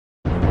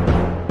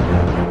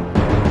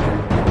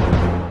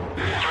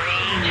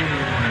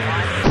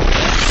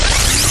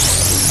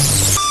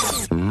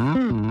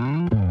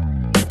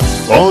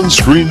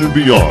Screen and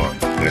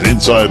Beyond, an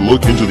inside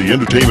look into the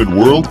entertainment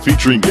world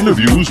featuring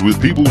interviews with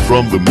people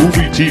from the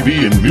movie,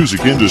 TV, and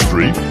music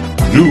industry,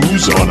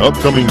 news on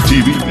upcoming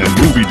TV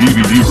and movie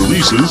DVD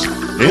releases,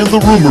 and the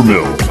rumor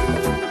mill.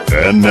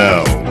 And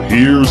now,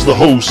 here's the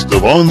host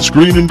of On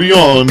Screen and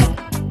Beyond,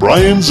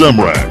 Brian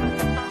Zemrak.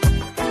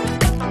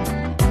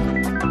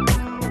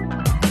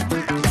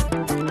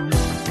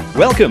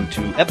 Welcome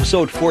to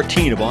episode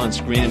 14 of On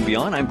Screen and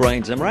Beyond. I'm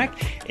Brian Zemrak,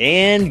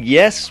 and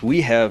yes,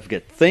 we have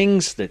got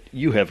things that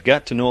you have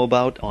got to know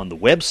about on the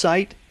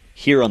website,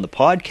 here on the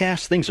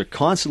podcast. Things are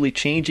constantly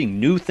changing,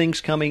 new things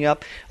coming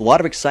up, a lot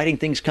of exciting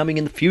things coming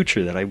in the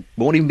future that I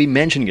won't even be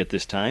mentioning at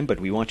this time,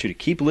 but we want you to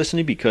keep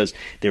listening because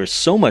there is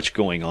so much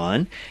going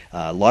on,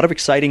 a lot of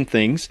exciting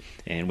things,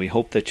 and we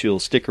hope that you'll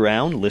stick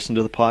around, listen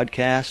to the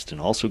podcast,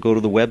 and also go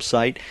to the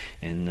website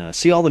and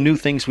see all the new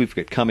things we've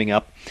got coming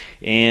up.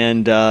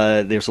 And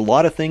there's a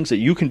lot of things that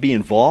you can be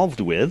involved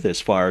with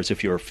as far as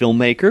if you're a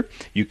filmmaker.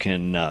 You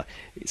can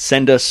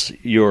send us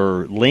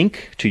your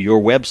link to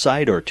your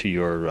website or to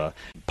your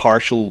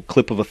partial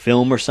clip of a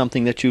film or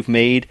something that you've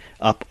made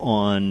up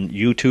on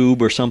YouTube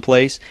or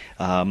someplace.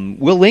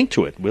 We'll link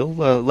to it. We'll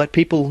let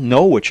people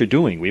know what you're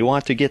doing. We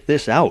want to get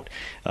this out.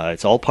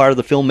 It's all part of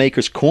the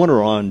Filmmakers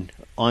Corner on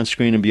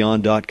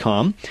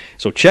onscreenandbeyond.com.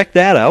 So check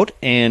that out.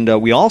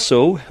 And we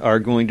also are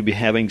going to be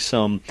having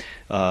some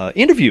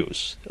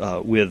interviews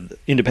with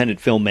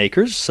independent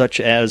filmmakers, such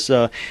as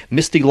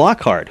Misty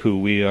Lockhart, who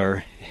we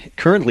are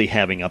currently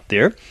having up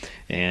there.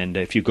 And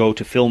if you go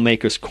to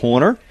Filmmakers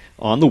Corner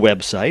on the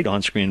website,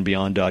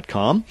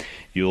 onscreenandbeyond.com,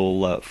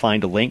 you'll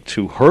find a link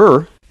to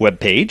her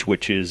webpage,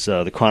 which is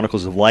The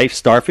Chronicles of Life,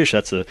 Starfish.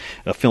 That's a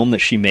film that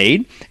she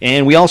made.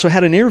 And we also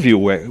had an interview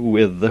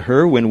with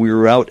her when we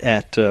were out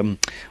at one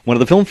of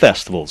the film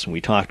festivals, and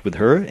we talked with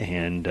her.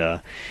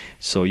 And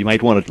so you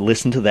might want to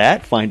listen to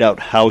that, find out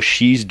how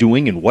she's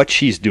doing and what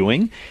she's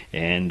doing.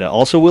 And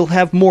also we'll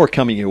have more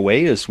coming your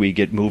way as we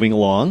get moving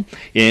along.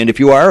 And if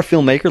you are a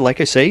filmmaker,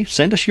 like I say,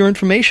 send us your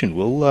information.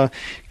 We'll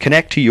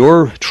connect to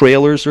your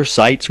trailers or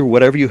sites or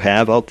whatever you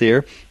have out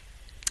there.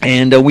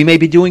 And we may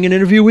be doing an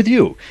interview with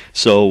you.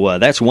 So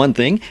that's one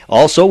thing.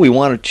 Also, we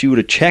wanted you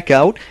to check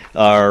out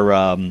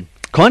our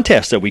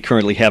contest that we're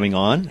currently having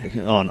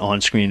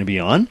on Screen and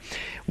Beyond.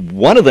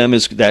 One of them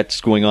is that's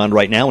going on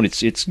right now, and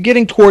it's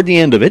getting toward the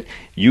end of it.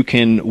 You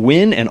can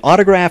win an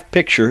autographed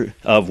picture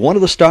of one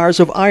of the stars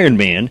of Iron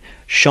Man,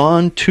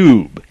 Sean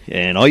Tube.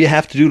 And all you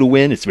have to do to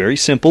win, it's very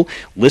simple.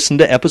 Listen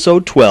to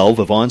episode 12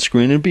 of On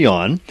Screen and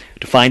Beyond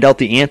to find out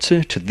the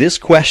answer to this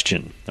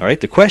question. All right,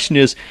 the question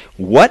is,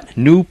 what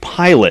new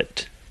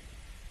pilot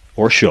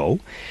or show,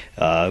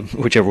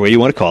 whichever way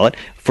you want to call it,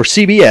 for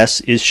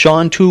CBS is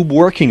Sean Tube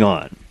working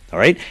on? All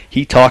right,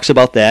 he talks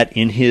about that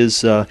in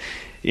his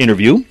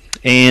interview.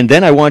 And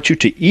then I want you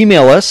to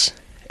email us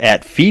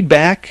at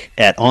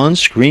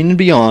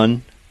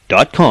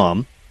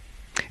feedback@onscreenandbeyond.com.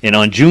 And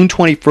on June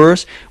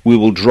 21st, we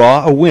will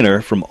draw a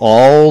winner from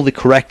all the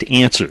correct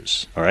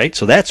answers. All right?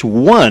 So that's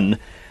one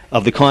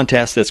of the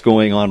contests that's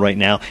going on right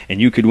now,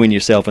 and you could win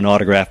yourself an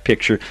autographed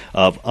picture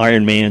of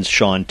Iron Man's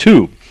Sean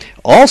Tube.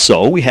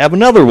 Also, we have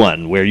another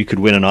one where you could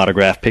win an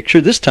autographed picture.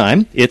 This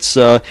time, it's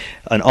an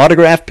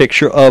autographed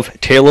picture of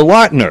Taylor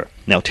Lautner.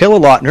 Now, Taylor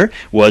Lautner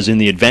was in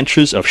the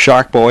adventures of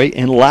Shark Boy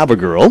and Lava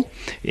Girl,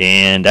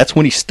 and that's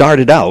when he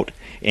started out.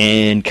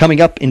 And coming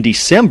up in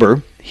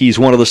December, he's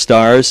one of the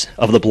stars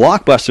of the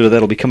blockbuster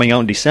that'll be coming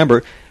out in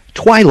December,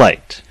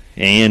 Twilight.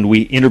 And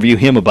we interview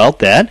him about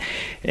that,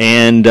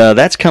 and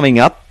that's coming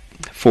up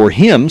for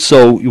him.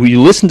 So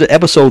you listen to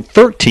episode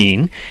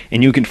 13,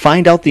 and you can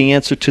find out the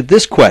answer to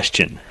this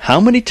question. How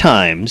many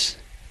times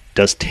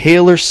does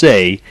Taylor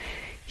say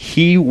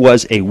he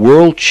was a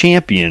world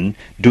champion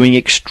doing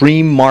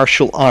extreme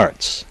martial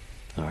arts?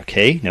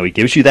 Okay, now he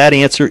gives you that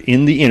answer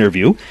in the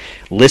interview.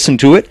 Listen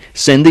to it,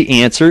 send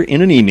the answer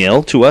in an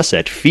email to us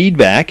at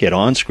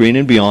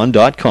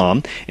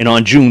feedback@onscreenandbeyond.com, and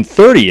on June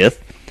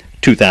 30th,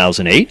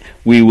 2008,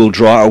 we will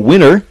draw a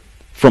winner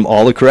from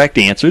all the correct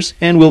answers,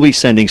 and we'll be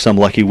sending some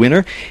lucky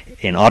winner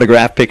an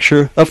autographed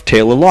picture of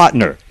Taylor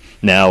Lautner.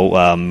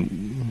 Now,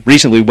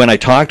 recently when I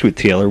talked with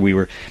Taylor, we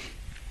were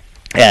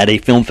at a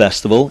film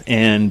festival,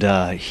 and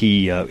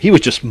he was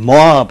just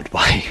mobbed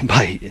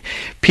by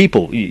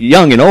people,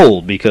 young and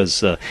old,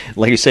 because,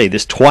 like I say,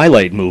 this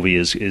Twilight movie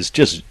is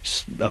just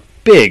a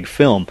big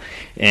film,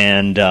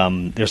 and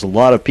there's a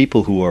lot of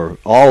people who are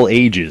all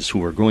ages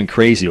who are going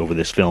crazy over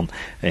this film,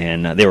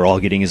 and they were all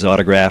getting his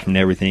autograph and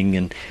everything,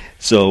 and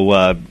so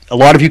a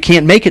lot of you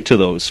can't make it to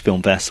those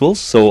film festivals,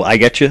 so I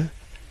got you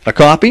a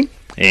copy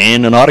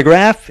and an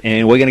autograph,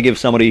 and we're going to give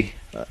somebody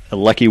a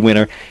lucky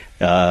winner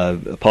a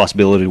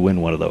possibility to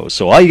win one of those.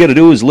 So all you got to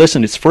do is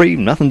listen. It's free,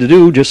 nothing to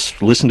do.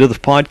 Just listen to the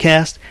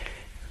podcast,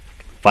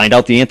 find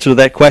out the answer to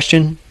that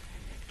question,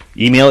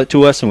 email it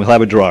to us, and we'll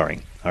have a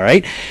drawing. All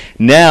right?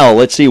 Now,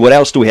 let's see, what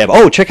else do we have?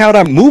 Oh, check out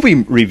our movie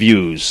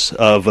reviews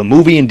of a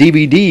movie and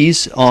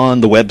DVDs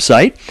on the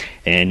website.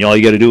 And all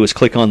you got to do is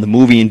click on the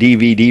movie and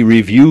DVD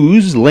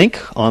reviews link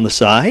on the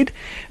side,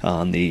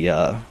 on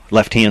the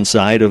left-hand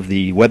side of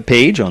the web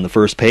page, on the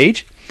first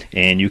page.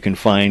 and you can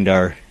find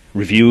our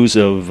reviews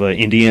of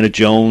Indiana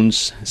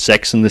Jones,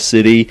 Sex and the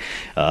City,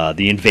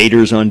 The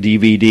Invaders on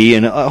DVD,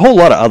 and a whole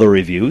lot of other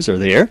reviews are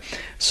there.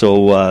 So,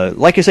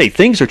 like I say,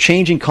 things are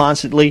changing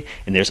constantly,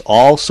 and there's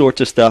all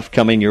sorts of stuff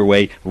coming your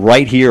way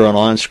right here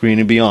on Screen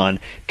and Beyond.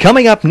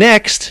 Coming up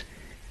next,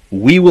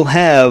 we will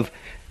have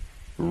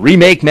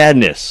Remake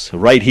Madness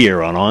right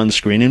here on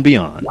Screen and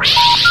Beyond.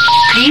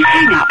 Please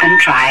hang up and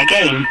try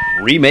again.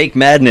 Remake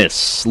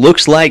Madness.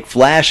 Looks like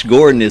Flash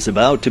Gordon is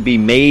about to be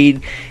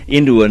made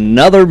into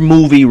another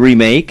movie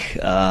remake.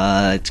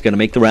 It's going to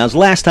make the rounds.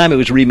 Last time it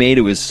was remade,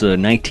 it was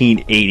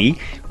 1980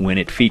 when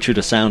it featured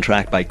a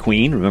soundtrack by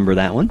Queen. Remember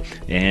that one?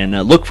 And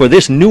look for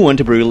this new one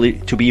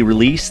to be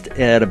released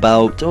at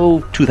about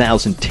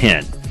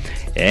 2010.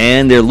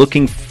 And they're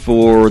looking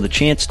for the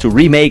chance to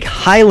remake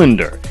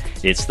Highlander.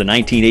 It's the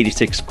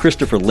 1986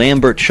 Christopher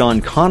Lambert, Sean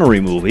Connery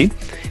movie.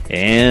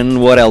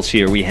 And what else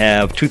here? We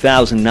have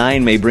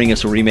 2009 may bring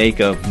us a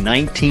remake of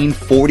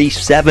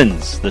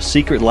 1947's The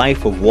Secret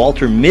Life of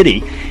Walter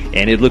Mitty,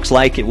 and it looks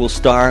like it will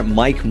star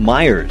Mike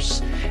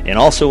Myers. And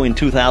also in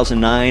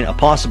 2009, a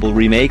possible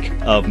remake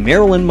of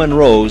Marilyn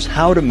Monroe's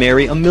How to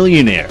Marry a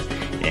Millionaire.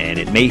 And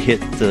it may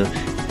hit the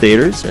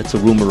theaters. That's a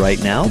rumor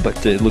right now,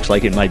 but it looks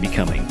like it might be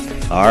coming.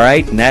 All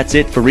right, and that's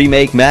it for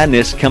Remake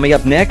Madness. Coming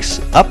up next,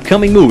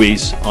 upcoming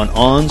movies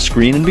on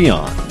Screen and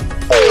Beyond.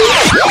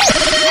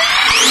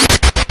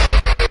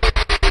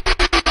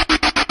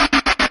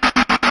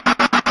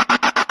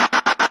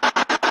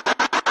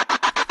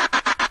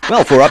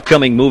 Well, for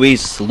upcoming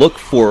movies, look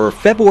for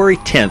February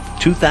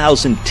 10th,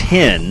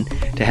 2010,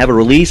 to have a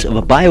release of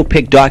a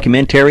biopic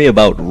documentary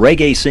about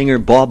reggae singer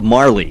Bob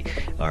Marley.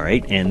 All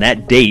right, and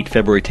that date,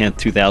 February 10th,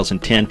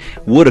 2010,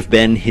 would have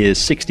been his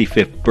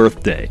 65th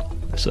birthday.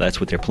 So that's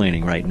what they're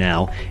planning right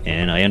now.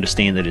 And I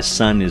understand that his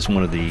son is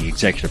one of the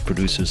executive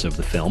producers of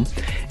the film.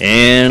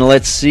 And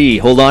let's see,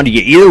 hold on to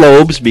your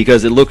earlobes,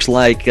 because it looks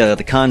like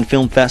the Cannes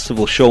Film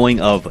Festival showing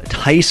of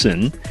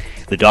Tyson,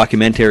 the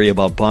documentary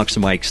about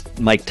boxer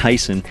Mike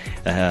Tyson,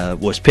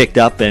 was picked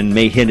up and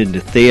may hit into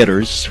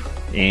theaters.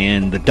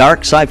 And the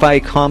dark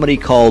sci-fi comedy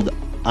called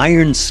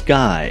Iron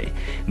Sky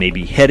may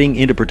be heading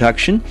into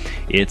production.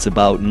 It's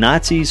about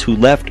Nazis who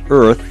left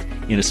Earth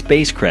in a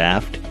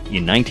spacecraft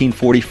in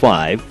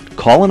 1945,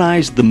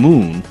 colonized the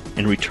moon,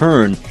 and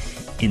returned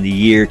in the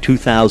year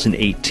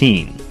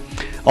 2018.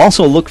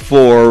 Also look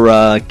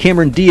for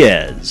Cameron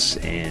Diaz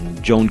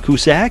and Joan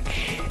Cusack,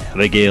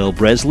 Abigail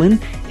Breslin,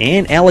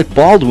 and Alec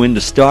Baldwin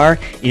to star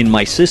in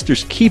My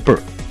Sister's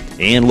Keeper.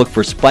 And look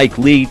for Spike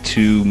Lee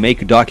to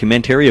make a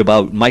documentary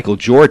about Michael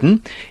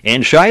Jordan.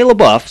 And Shia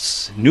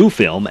LaBeouf's new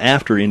film,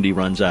 after Indy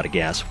runs out of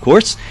gas, of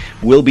course,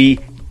 will be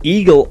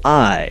Eagle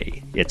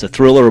Eye. It's a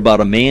thriller about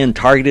a man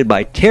targeted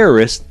by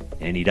terrorists,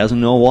 and he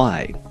doesn't know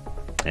why.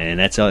 And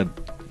that's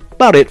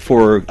about it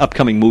for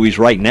upcoming movies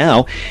right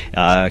now.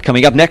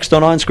 Coming up next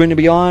on Screen and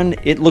Beyond,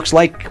 it looks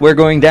like we're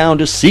going down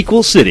to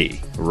Sequel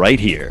City right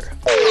here.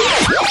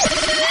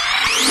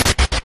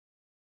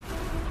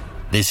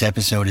 This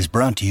episode is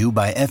brought to you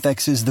by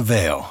FX's The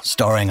Veil,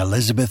 starring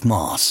Elizabeth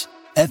Moss.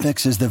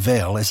 FX's The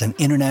Veil is an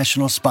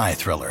international spy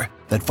thriller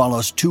that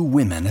follows two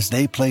women as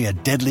they play a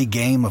deadly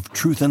game of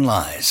truth and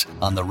lies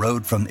on the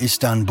road from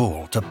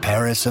Istanbul to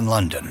Paris and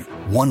London.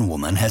 One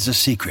woman has a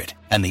secret,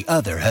 and the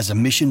other has a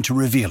mission to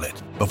reveal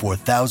it before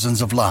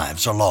thousands of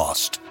lives are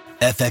lost.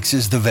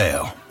 FX's The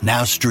Veil,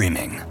 now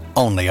streaming,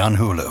 only on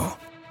Hulu.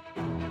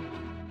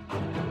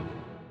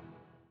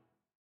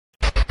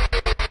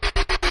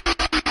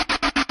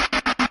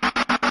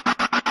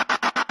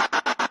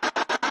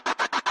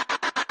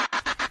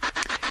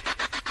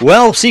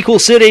 Well, Sequel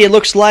City, it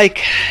looks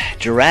like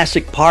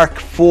Jurassic Park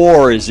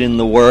 4 is in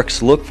the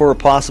works. Look for a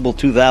possible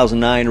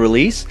 2009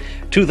 release.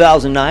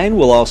 2009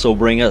 will also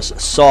bring us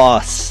Saw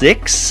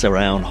 6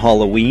 around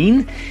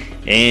Halloween.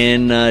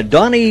 And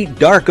Donnie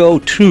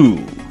Darko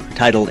 2,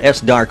 titled S.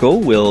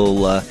 Darko,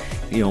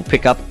 will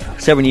pick up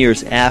 7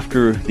 years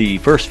after the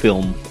first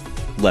film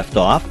left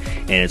off.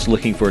 And it's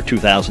looking for a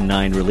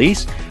 2009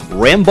 release.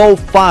 Rambo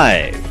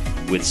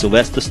 5 with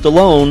Sylvester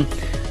Stallone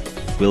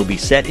will be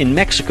set in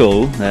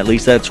Mexico. At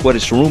least that's what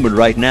it's rumored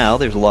right now.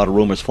 There's a lot of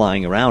rumors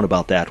flying around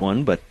about that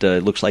one, but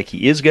it looks like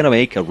he is going to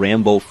make a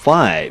Rambo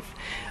 5.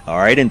 All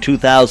right, in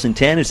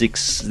 2010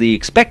 is the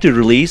expected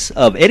release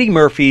of Eddie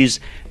Murphy's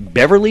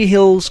Beverly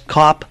Hills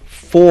Cop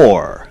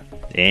 4.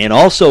 And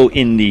also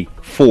in the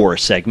 4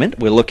 segment,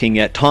 we're looking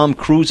at Tom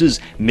Cruise's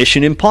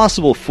Mission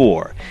Impossible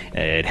 4.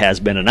 It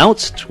has been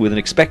announced with an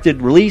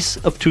expected release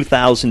of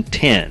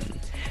 2010.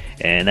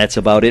 And that's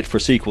about it for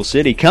Sequel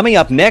City. Coming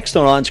up next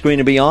on Screen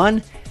and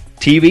Beyond,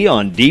 TV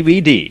on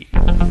DVD.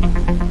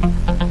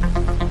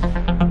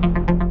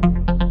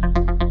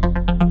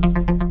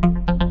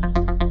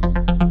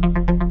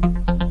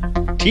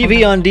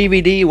 TV on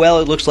DVD, well,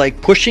 it looks like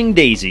Pushing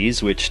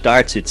Daisies, which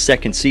starts its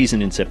second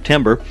season in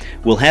September,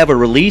 will have a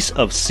release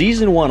of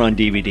Season 1 on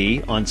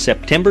DVD on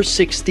September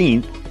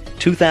 16th,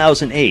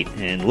 2008,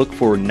 and look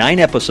for 9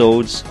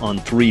 episodes on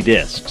 3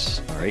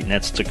 discs. All right, and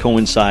that's to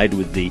coincide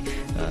with the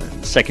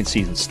second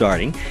season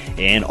starting.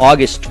 And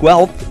August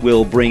 12th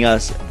will bring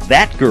us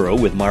That Girl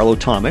with Marlo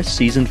Thomas,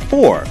 Season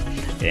 4.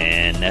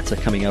 And that's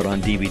coming out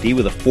on DVD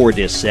with a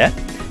 4-disc set.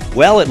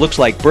 Well, it looks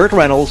like Burt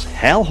Reynolds,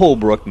 Hal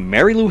Holbrook,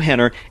 Mary Lou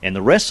Henner, and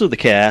the rest of the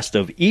cast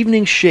of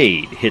Evening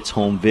Shade hits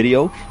home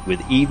video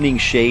with Evening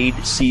Shade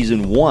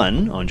Season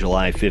 1 on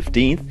July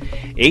 15th.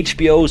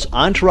 HBO's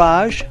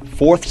Entourage,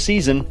 4th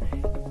season,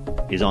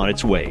 is on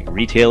its way.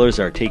 Retailers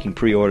are taking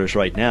pre-orders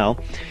right now.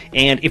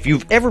 And if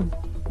you've ever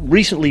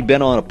recently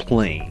been on a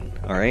plane,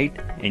 all right,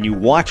 and you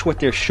watch what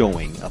they're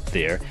showing up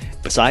there,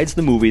 besides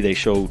the movie, they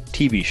show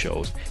TV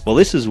shows. Well,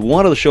 this is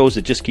one of the shows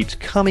that just keeps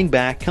coming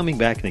back, and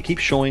they keep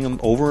showing them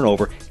over and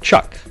over.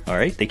 Chuck, all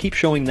right? They keep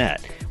showing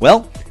that.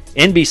 Well,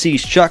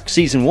 NBC's Chuck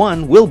Season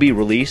 1 will be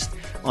released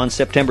on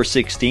September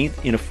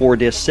 16th in a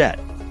 4-disc set.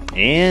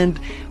 And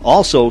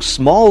also,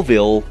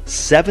 Smallville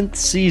 7th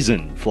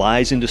season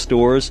flies into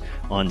stores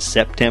on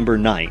September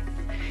 9th.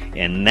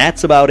 And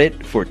that's about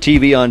it for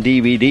TV on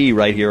DVD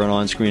right here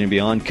on Screen and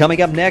Beyond.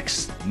 Coming up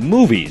next,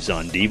 movies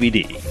on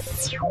DVD.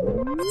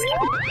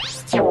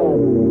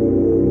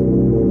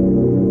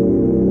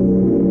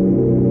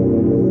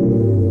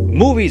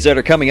 Movies that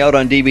are coming out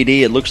on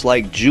DVD, it looks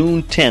like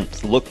June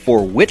 10th. Look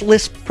for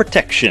Witless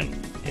Protection.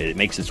 It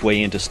makes its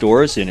way into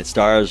stores, and it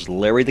stars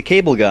Larry the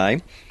Cable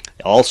Guy.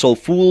 Also,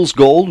 Fool's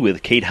Gold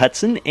with Kate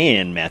Hudson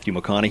and Matthew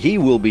McConaughey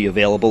will be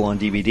available on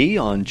DVD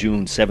on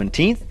June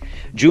 17th.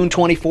 June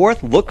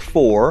 24th, look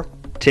for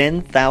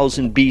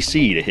 10,000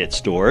 BC to hit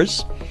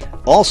stores.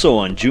 Also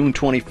on June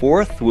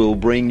 24th, we'll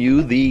bring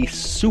you the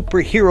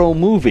Superhero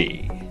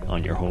Movie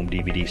on your home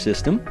DVD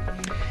system.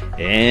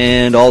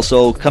 And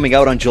also coming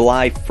out on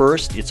July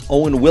 1st, it's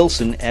Owen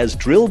Wilson as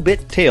Drill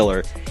Bit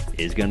Taylor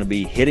is going to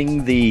be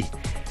hitting the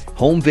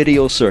home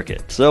video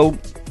circuit. So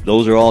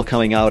those are all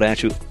coming out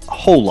at you. A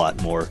whole lot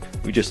more.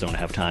 We just don't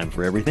have time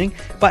for everything.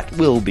 But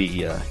we'll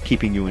be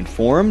keeping you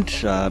informed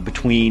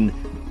between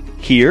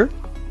here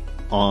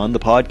on the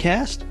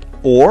podcast,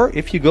 or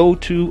if you go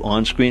to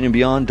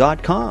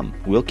onscreenandbeyond.com.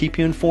 We'll keep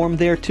you informed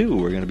there too.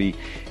 We're going to be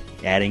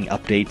adding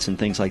updates and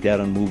things like that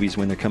on movies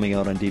when they're coming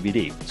out on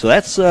DVD. So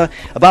that's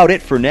about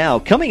it for now.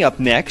 Coming up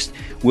next,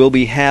 we'll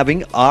be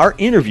having our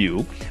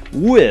interview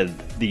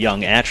with the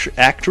young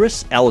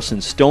actress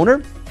Allison Stoner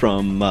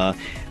from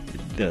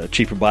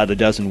Cheaper by the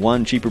Dozen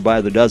 1, Cheaper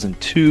by the Dozen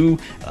 2,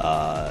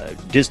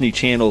 Disney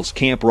Channel's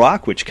Camp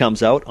Rock, which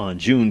comes out on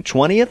June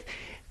 20th.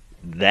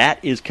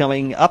 That is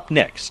coming up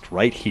next,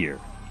 right here.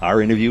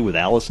 Our interview with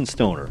Allison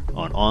Stoner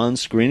on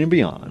Screen and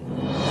Beyond.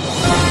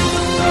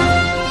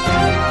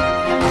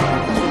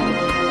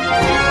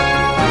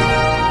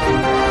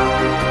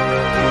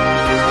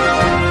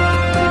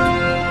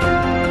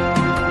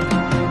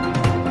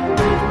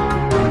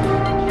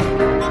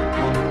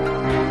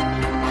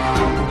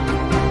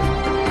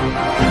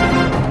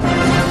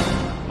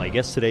 My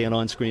guest today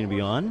on Screen and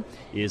Beyond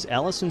is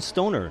Allison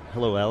Stoner.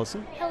 Hello,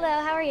 Allison. Hello,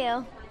 how are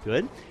you?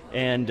 Good.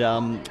 And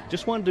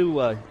just wanted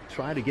to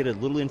try to get a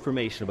little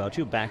information about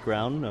you,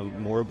 background,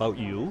 more about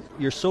you.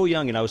 You're so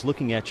young, and I was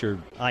looking at your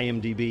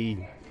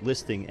IMDb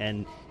listing,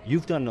 and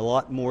you've done a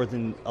lot more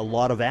than a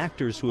lot of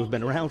actors who have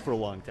been around for a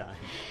long time.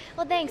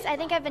 Well, thanks. I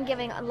think I've been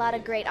given a lot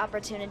of great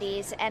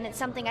opportunities, and it's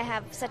something I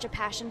have such a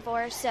passion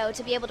for. So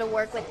to be able to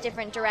work with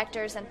different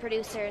directors and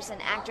producers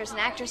and actors and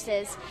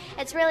actresses,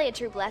 it's really a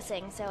true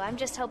blessing. So I'm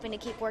just hoping to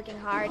keep working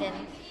hard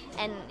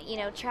and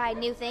try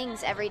new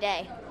things every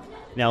day.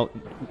 Now,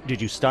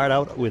 did you start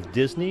out with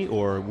Disney,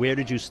 or where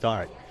did you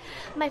start?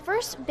 My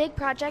first big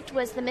project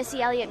was the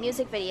Missy Elliott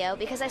music video,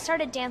 because I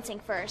started dancing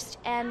first,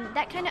 and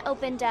that kind of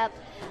opened up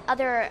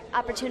other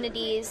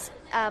opportunities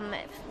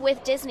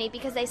with Disney,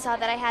 because they saw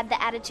that I had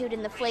the attitude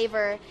and the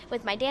flavor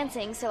with my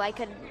dancing, so I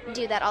could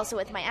do that also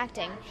with my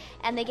acting.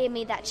 And they gave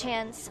me that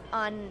chance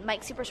on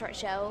Mike's Super Short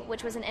Show,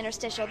 which was an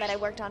interstitial that I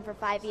worked on for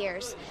 5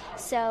 years.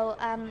 So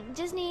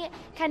Disney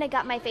kind of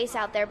got my face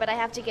out there, but I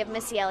have to give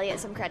Missy Elliott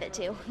some credit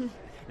too.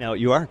 Now,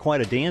 you are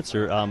quite a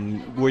dancer.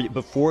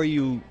 Before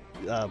you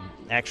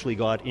actually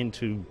got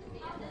into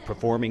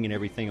performing and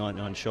everything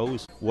on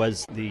shows,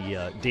 was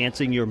the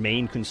dancing your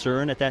main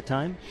concern at that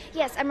time?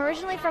 Yes, I'm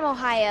originally from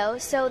Ohio,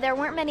 so there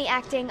weren't many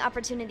acting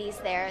opportunities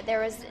there.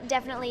 There was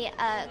definitely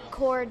a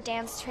core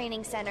dance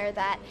training center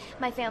that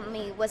my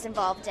family was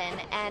involved in,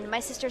 and my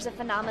sister's a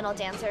phenomenal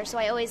dancer, so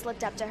I always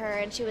looked up to her,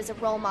 and she was a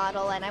role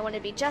model, and I wanted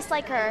to be just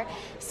like her.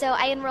 So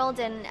I enrolled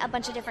in a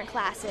bunch of different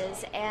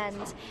classes,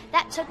 and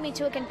that took me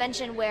to a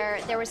convention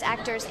where there was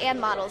actors and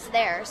models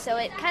there, so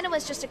it kind of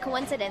was just a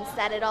coincidence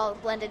that it all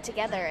blended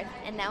together,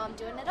 and now I'm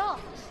doing it all.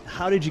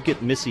 How did you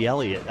get Missy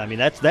Elliott? I mean,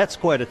 that's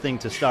quite a thing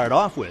to start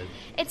off with.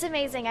 It's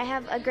amazing. I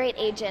have a great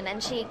agent,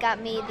 and she got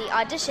me the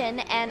audition,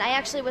 and I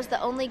actually was the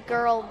only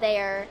girl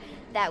there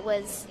that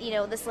was,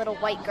 this little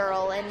white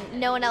girl, and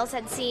no one else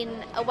had seen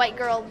a white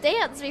girl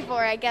dance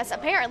before, I guess,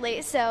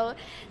 apparently. So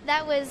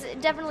that was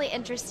definitely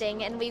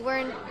interesting, and we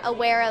weren't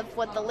aware of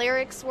what the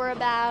lyrics were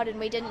about, and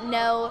we didn't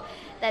know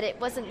that it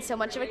wasn't so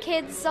much of a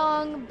kid's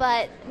song,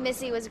 but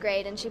Missy was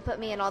great, and she put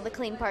me in all the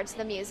clean parts of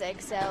the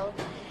music, so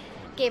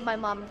gave my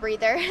mom a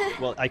breather.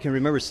 Well, I can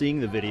remember seeing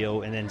the video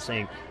and then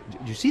saying,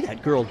 did you see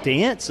that girl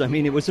dance? I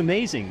mean, it was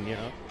amazing,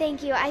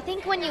 Thank you. I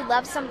think when you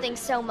love something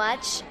so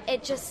much,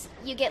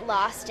 you get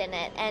lost in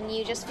it, and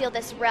you just feel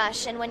this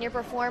rush, and when you're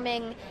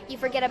performing, you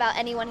forget about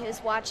anyone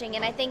who's watching,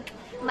 and I think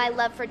my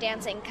love for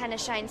dancing kind of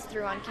shines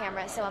through on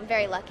camera, so I'm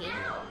very lucky.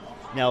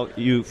 Now,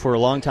 for a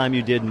long time,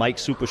 you did Mike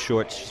Super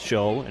Short's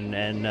show,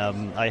 and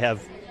I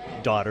have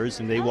daughters,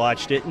 and they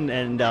watched it,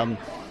 and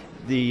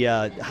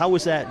how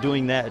was that,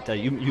 doing that?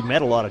 You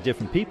met a lot of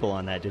different people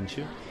on that, didn't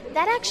you?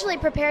 That actually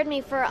prepared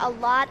me for a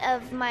lot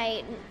of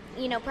my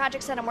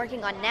projects that I'm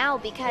working on now,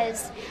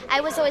 because I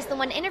was always the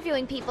one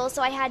interviewing people,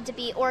 so I had to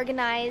be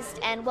organized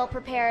and well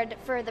prepared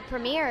for the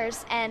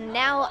premieres, and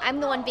now I'm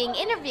the one being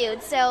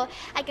interviewed, so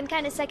I can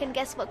kind of second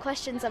guess what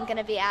questions I'm going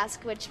to be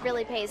asked, which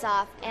really pays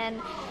off,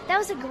 and that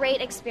was a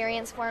great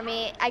experience for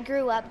me. I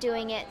grew up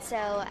doing it,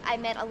 so I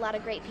met a lot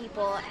of great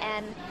people,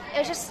 and it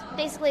was just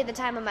basically the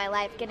time of my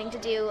life, getting to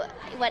do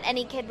what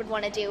any kid would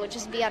want to do, which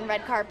is be on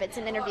red carpets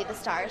and interview the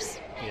stars.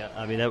 Yeah,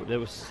 I mean, that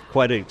was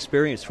quite an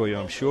experience for you,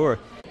 I'm sure.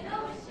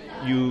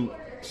 You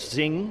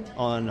sing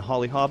on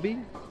Holly Hobbie?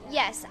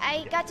 Yes,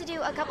 I got to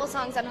do a couple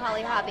songs on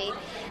Holly Hobbie.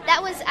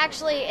 That was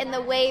actually in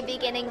the way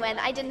beginning when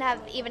I didn't have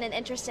even an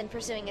interest in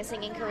pursuing a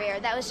singing career.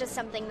 That was just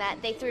something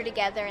that they threw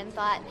together and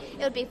thought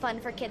it would be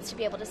fun for kids to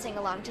be able to sing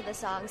along to the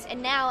songs.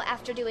 And now,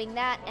 after doing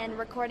that and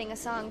recording a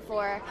song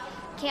for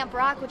Camp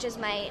Rock, which is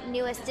my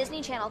newest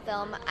Disney Channel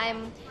film,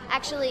 I'm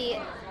actually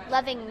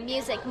loving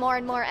music more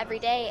and more every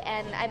day,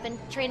 and I've been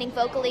training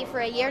vocally for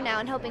a year now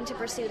and hoping to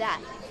pursue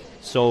that.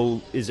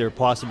 So is there a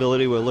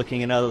possibility we're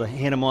looking at another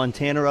Hannah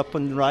Montana up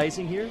and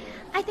rising here?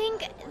 I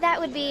think that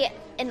would be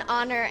an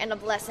honor and a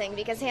blessing,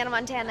 because Hannah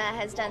Montana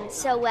has done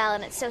so well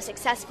and it's so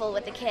successful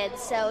with the kids.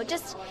 So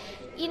just,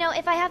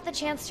 if I have the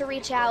chance to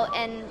reach out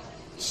and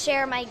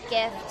share my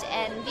gift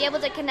and be able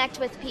to connect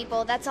with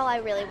people, that's all I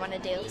really want to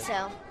do.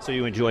 So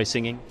you enjoy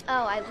singing?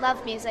 Oh, I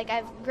love music.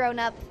 I've grown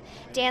up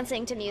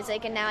dancing to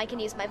music, and now I can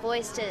use my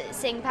voice to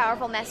sing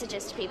powerful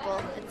messages to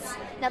people. It's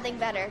nothing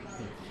better.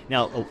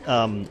 Now,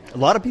 a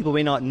lot of people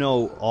may not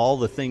know all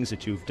the things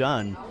that you've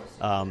done.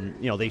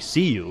 They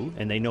see you,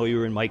 and they know you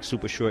were in Mike's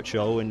Super Short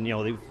show, and,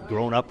 they've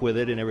grown up with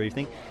it and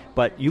everything.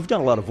 But you've done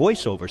a lot of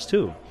voiceovers,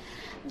 too.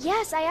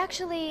 Yes, I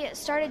actually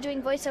started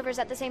doing voiceovers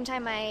at the same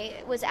time I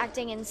was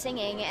acting and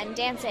singing and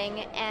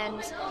dancing,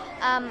 and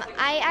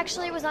I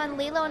actually was on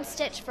Lilo and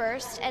Stitch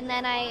first, and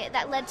then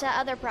that led to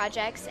other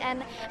projects,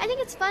 and I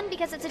think it's fun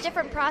because it's a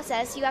different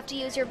process. You have to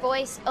use your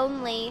voice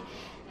only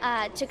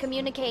to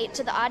communicate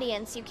to the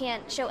audience. You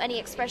can't show any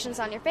expressions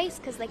on your face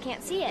because they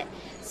can't see it.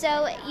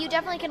 So you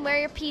definitely can wear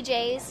your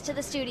PJs to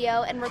the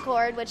studio and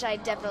record, which I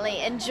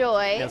definitely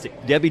enjoy.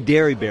 Debbie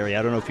Derryberry,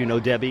 I don't know if you know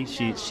Debbie.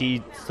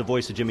 She's the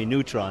voice of Jimmy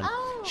Neutron.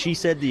 Oh. She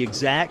said the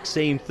exact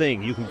same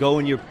thing. You can go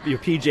in your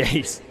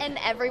PJs. And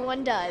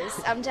everyone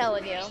does, I'm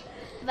telling you.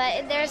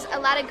 But there's a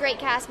lot of great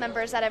cast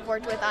members that I've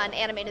worked with on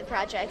animated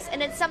projects,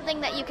 and it's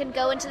something that you can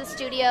go into the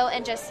studio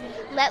and just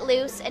let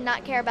loose and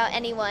not care about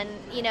anyone,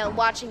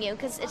 watching you,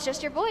 because it's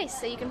just your voice,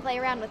 so you can play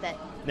around with it.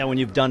 Now, when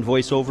you've done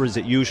voiceovers,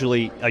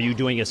 are you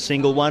doing a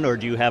single one, or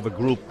do you have a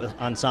group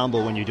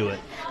ensemble when you do it?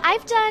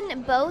 I've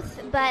done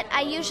both, but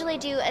I usually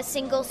do a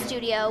single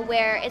studio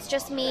where it's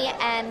just me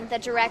and the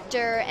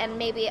director and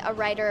maybe a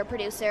writer or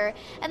producer,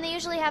 and they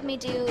usually have me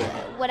do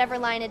whatever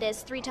line it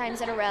is 3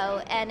 times in a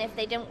row, and if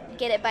they don't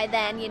get it by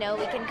then, we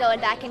can go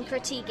back and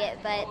critique it.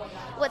 But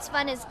what's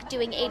fun is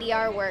doing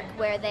ADR work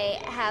where they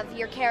have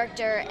your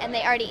character and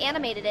they already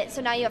animated it, so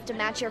now you have to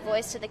match your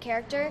voice to the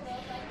character,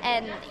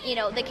 and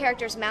the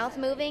character's mouth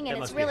moving, and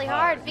it's really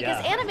hard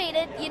because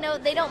animated,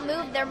 they don't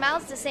move their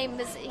mouths the same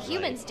as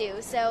humans do,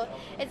 so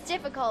it's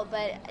difficult,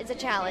 but it's a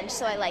challenge,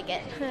 so I like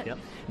it. Yep.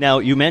 Now,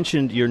 you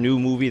mentioned your new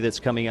movie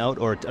that's coming out,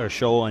 or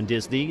show on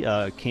Disney,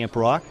 Camp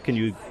Rock. Can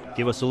you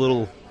give us a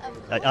little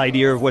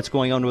idea of what's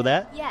going on with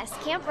that? Yes,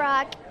 Camp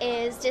Rock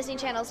is Disney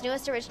Channel's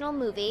newest original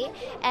movie,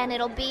 and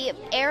it'll be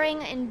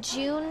airing in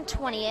June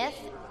 20th,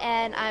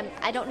 and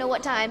I don't know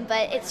what time,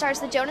 but it stars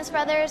the Jonas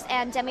Brothers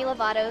and Demi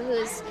Lovato,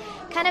 who's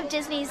kind of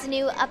Disney's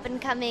new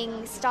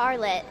up-and-coming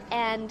starlet,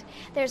 and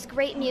there's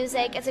great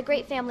music. It's a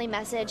great family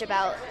message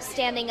about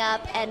standing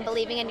up and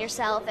believing in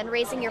yourself and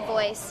raising your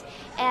voice,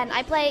 and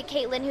I play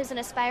Caitlin, who's an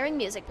aspiring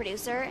music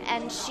producer,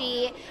 and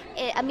she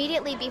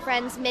immediately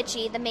befriends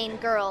Mitchie, the main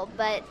girl,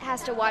 but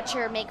has to watch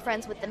her make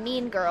friends with the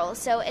mean girl,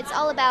 so it's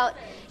all about,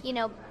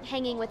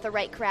 hanging with the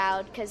right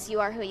crowd, because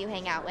you are who you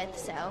hang out with,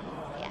 so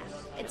yeah,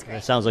 it's great.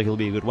 That sounds like it'll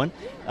be a good one.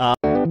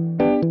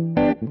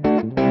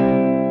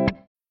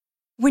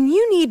 When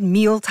you need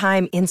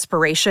mealtime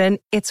inspiration,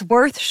 it's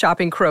worth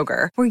shopping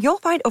Kroger, where you'll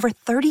find over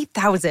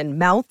 30,000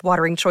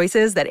 mouth-watering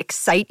choices that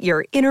excite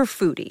your inner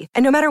foodie.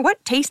 And no matter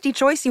what tasty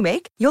choice you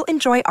make, you'll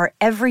enjoy our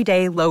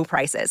everyday low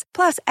prices,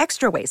 plus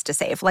extra ways to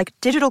save, like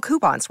digital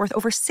coupons worth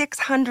over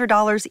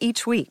 $600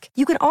 each week.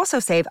 You can also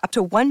save up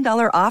to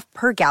 $1 off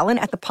per gallon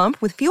at the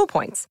pump with fuel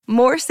points.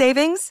 More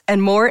savings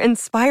and more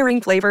inspiring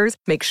flavors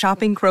make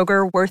shopping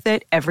Kroger worth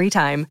it every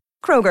time.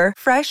 Kroger,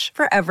 fresh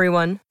for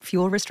everyone.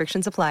 Fuel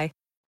restrictions apply.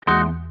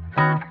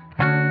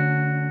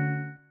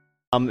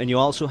 And you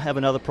also have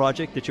another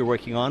project that you're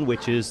working on,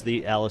 which is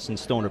the Allison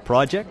Stoner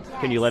Project.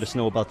 Yes. Can you let us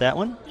know about that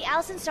one? The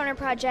Allison Stoner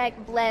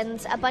Project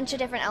blends a bunch of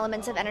different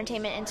elements of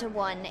entertainment into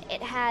one.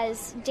 It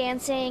has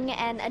dancing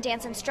and a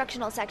dance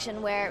instructional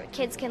section where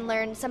kids can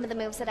learn some of the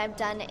moves that I've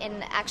done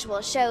in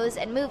actual shows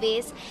and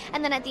movies.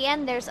 And then at the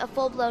end, there's a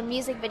full-blown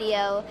music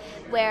video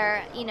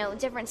where,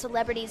 different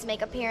celebrities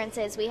make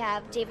appearances. We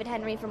have David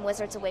Henry from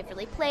Wizards of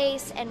Waverly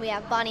Place, and we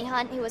have Bonnie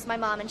Hunt, who was my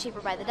mom in Cheaper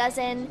by the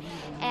Dozen.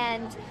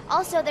 And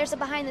also, there's a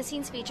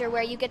behind-the-scenes feature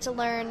where you get to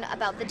learn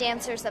about the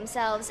dancers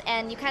themselves,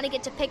 and you kind of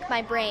get to pick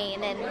my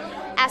brain and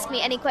ask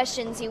me any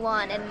questions you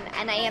want,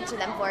 and I answer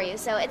them for you.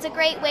 So it's a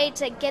great way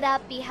to get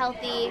up, be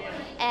healthy,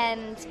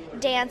 and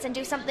dance and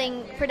do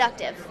something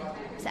productive.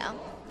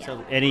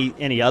 So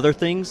any other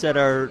things that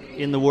are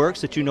in the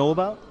works that you know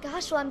about?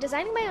 Gosh, well, I'm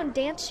designing my own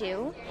dance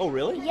shoe. Oh,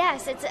 really?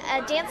 Yes, it's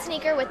a dance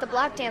sneaker with the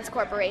Block Dance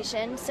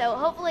Corporation, so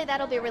hopefully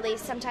that'll be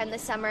released sometime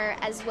this summer,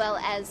 as well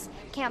as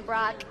Camp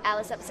Rock,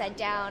 Alice Upside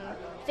Down,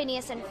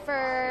 Phineas and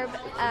Ferb.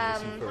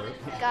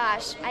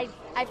 Gosh,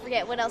 I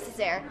forget. What else is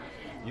there?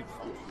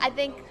 I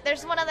think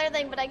there's one other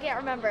thing, but I can't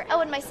remember.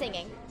 Oh, and my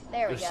singing.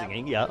 There we go.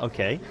 Singing, yeah,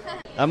 okay.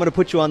 I'm going to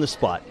put you on the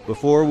spot.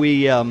 Before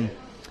we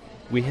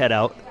head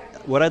out,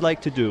 what I'd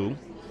like to do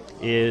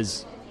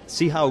is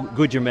see how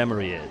good your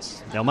memory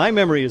is. Now, my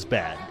memory is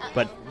bad,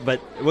 but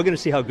we're going to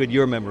see how good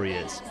your memory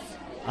is.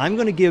 I'm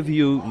going to give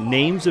you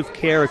names of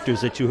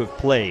characters that you have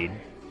played,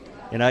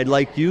 and I'd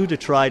like you to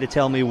try to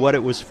tell me what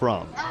it was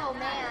from. Oh,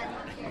 man.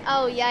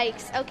 Oh,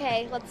 yikes.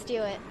 Okay, let's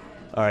do it.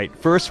 All right,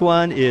 first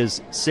one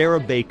is Sarah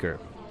Baker.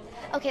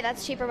 Okay,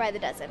 that's Cheaper by the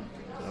Dozen.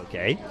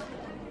 Okay.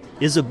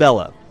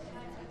 Isabella.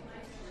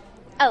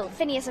 Oh,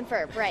 Phineas and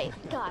Ferb, right.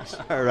 Gosh.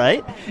 All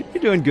right,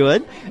 you're doing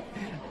good.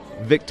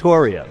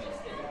 Victoria.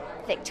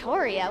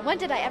 Victoria? When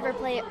did I ever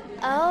play?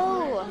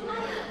 Oh,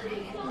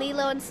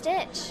 Lilo and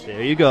Stitch.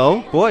 There you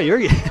go. Boy, you're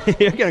you're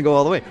going to go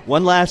all the way.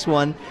 One last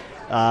one.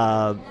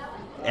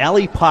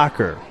 Allie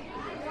Parker.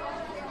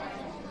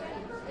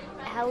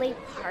 Allie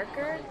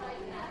Parker?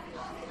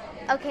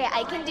 Okay,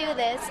 I can do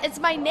this. It's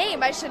my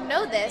name. I should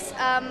know this.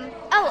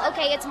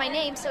 Okay, it's my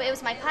name, so it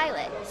was my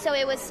pilot. So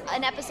it was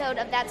an episode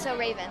of That's So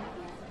Raven.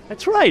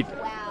 That's right.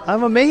 Wow.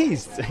 I'm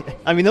amazed.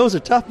 I mean, those are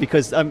tough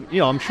because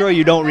I'm sure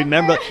you don't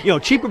remember.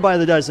 Cheaper by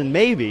the Dozen,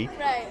 maybe.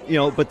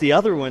 Right. But the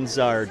other ones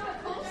are,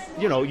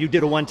 you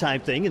did a one-time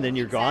thing and then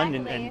you're gone,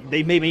 and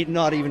they may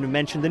not even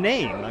mention the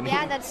name. I mean,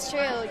 yeah, that's true.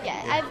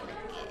 Yeah,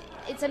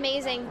 it's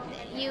amazing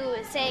you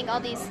saying all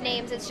these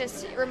names. It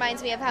just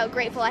reminds me of how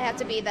grateful I have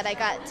to be that I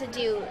got to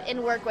do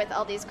and work with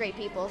all these great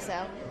people.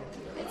 So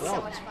it's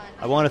so much fun.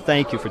 I want to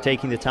thank you for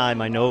taking the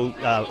time. I know.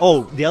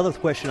 The other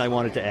question I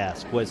wanted to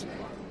ask was,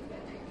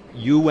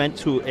 you went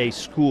to a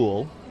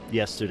school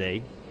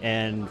yesterday,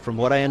 and from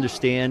what I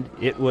understand,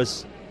 it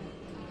was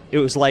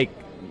like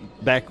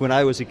back when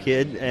I was a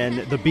kid, and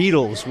the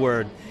Beatles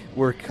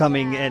were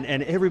coming,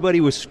 and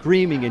everybody was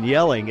screaming and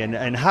yelling.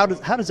 And how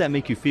does that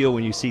make you feel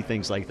when you see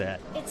things like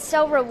that? It's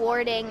so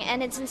rewarding,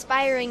 and it's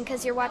inspiring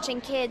because you're watching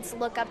kids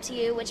look up to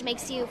you, which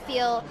makes you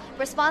feel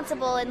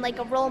responsible and like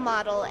a role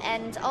model.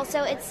 And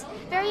also, it's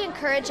very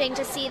encouraging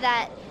to see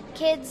that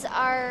kids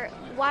are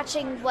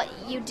watching what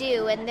you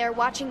do, and they're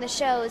watching the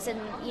shows, and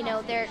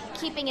they're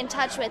keeping in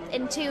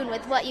tune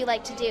with what you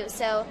like to do.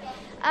 So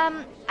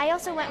I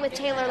also went with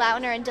Taylor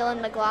Lautner and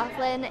Dylan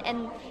McLaughlin,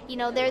 and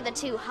they're the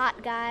two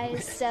hot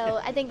guys, so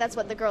I think that's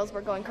what the girls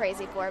were going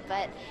crazy for.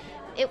 But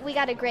we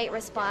got a great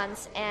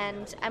response,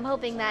 and I'm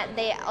hoping that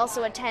they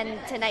also attend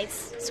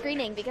tonight's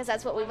screening because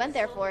that's what we went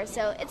there for.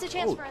 So it's a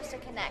chance for us to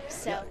connect.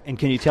 So. And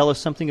can you tell us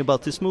something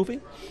about this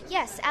movie?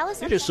 Yes, Alice.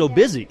 You're just so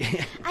busy.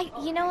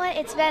 You know what?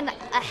 It's been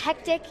a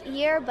hectic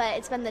year, but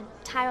it's been the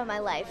time of my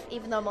life,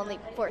 even though I'm only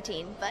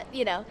 14. But,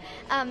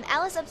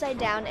 Alice Upside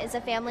Down is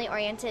a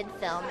family-oriented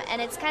film,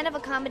 and it's kind of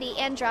a comedy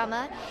and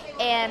drama,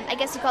 and I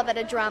guess you call that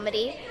a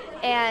dramedy.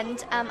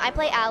 And I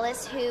play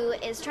Alice, who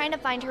is trying to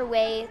find her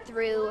way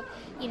through,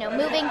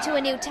 moving to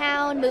a new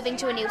town, moving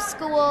to a new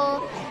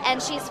school,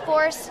 and she's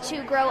forced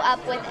to grow up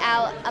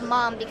without a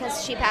mom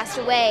because she passed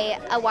away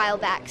a while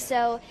back.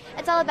 So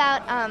it's all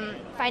about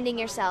finding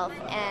yourself,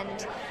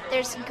 and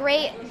there's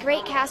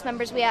great cast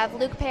members. We have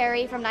Luke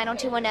Perry from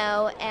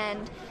 90210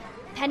 and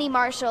Penny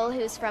Marshall,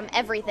 who's from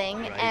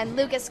Everything, and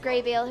Lucas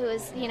Grabeel, who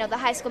is, the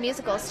High School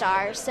Musical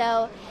star.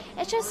 So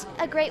it's just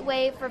a great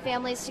way for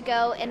families to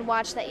go and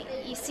watch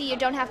that. You see, you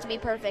don't have to be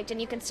perfect,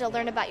 and you can still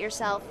learn about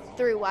yourself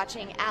through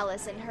watching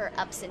Alice and her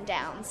ups and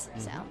downs.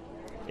 So,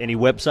 any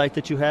website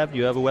that you have? Do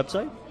you have a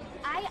website?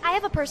 I I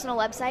have a personal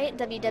website,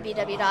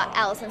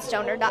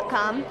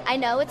 www.AlisonStoner.com. I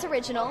know it's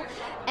original.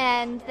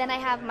 And then I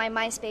have my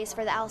MySpace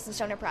for the Alison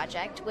Stoner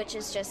Project, which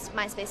is just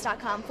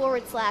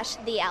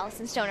myspace.com/The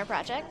Alison Stoner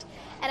Project.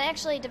 And I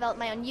actually developed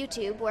my own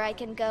YouTube where I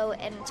can go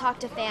and talk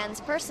to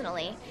fans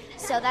personally.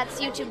 So that's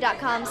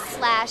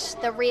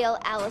youtube.com/The Real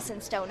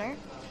Alison Stoner.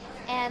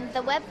 And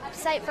the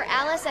website for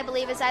Alice, I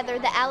believe, is either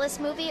the Alice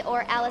Movie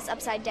or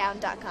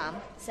AliceUpsideDown.com.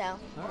 So. All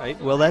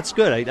right. Well, that's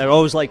good. I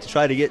always like to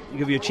try to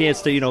give you a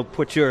chance to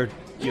put your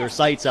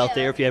sites out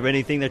there if you have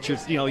anything that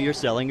you're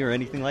selling or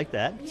anything like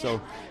that. Yeah. So,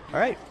 all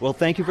right. Well,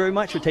 thank you very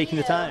much for taking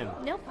the time.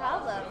 No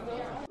problem.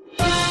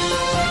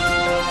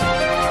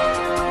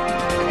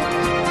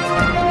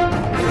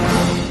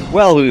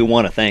 Well, we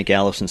want to thank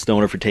Alison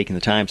Stoner for taking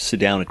the time to sit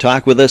down and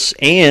talk with us.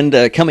 And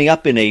coming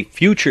up in a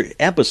future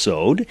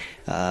episode,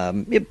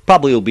 it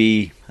probably will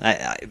be,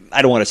 I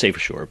don't want to say for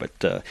sure,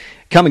 but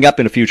coming up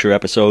in a future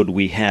episode,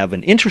 we have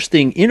an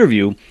interesting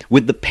interview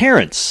with the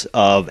parents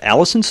of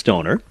Alison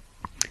Stoner,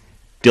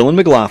 Dylan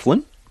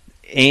McLaughlin,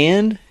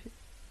 and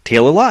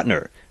Taylor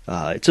Lautner.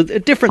 It's a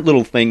different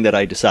little thing that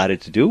I decided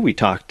to do. We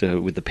talked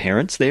with the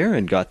parents there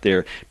and got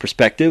their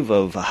perspective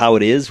of how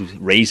it is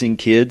raising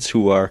kids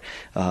who are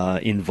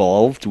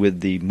involved with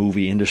the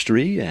movie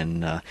industry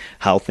and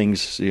how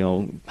things,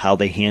 how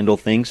they handle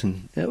things,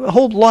 and a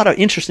whole lot of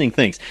interesting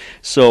things.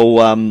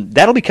 So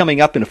that'll be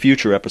coming up in a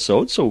future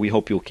episode, so we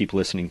hope you'll keep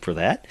listening for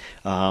that.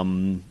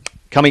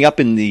 Coming up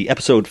in the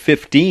episode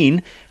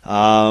 15,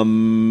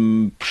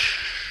 I'm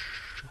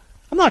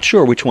not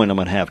sure which one I'm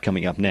going to have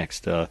coming up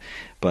next,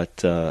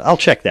 but I'll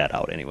check that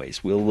out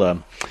anyways. We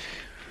will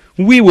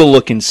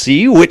look and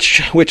see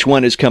which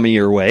one is coming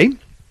your way,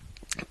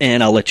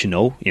 and I'll let you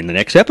know in the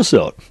next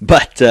episode.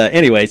 But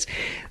anyways,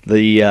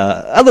 the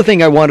other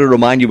thing I wanted to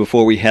remind you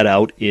before we head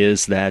out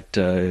is that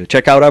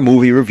check out our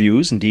movie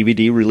reviews and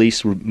DVD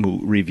release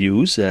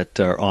reviews that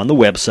are on the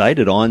website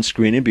at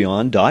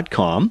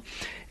onscreenandbeyond.com.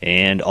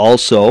 And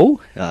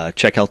also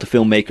check out the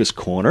Filmmakers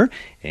Corner.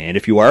 And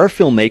if you are a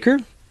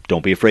filmmaker,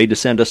 don't be afraid to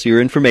send us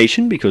your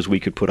information, because we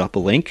could put up a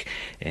link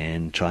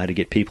and try to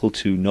get people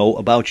to know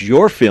about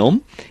your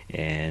film.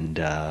 And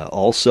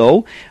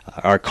also,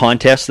 our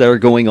contests that are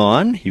going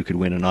on. You could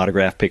win an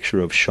autographed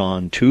picture of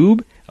Sean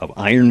Tube of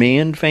Iron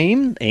Man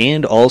fame,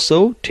 and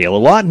also Taylor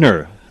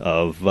Lautner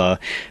of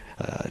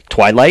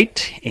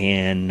Twilight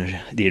and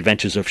The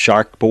Adventures of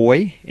Shark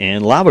Boy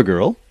and Lava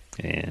Girl.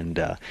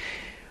 And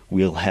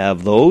we'll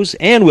have those,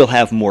 and we'll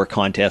have more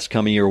contests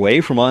coming your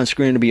way from On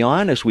Screen and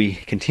Beyond as we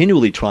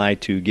continually try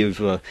to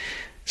give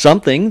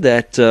something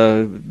that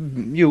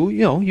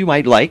you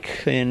might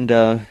like. And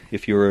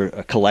if you're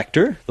a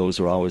collector, those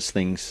are always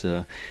things,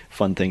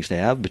 fun things to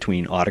have,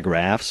 between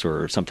autographs,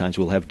 or sometimes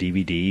we'll have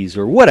DVDs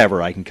or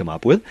whatever I can come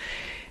up with.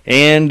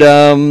 And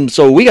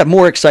so we got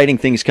more exciting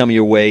things coming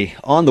your way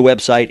on the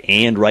website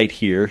and right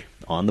here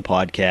on the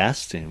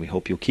podcast. And we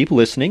hope you'll keep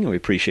listening, and we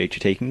appreciate you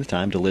taking the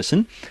time to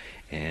listen.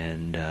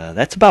 And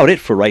that's about it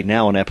for right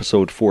now on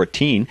episode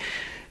 14.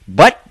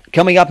 But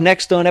coming up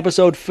next on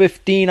episode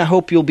 15, I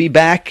hope you'll be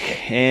back.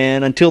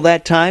 And until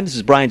that time, this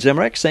is Brian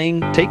Zemrak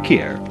saying take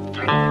care.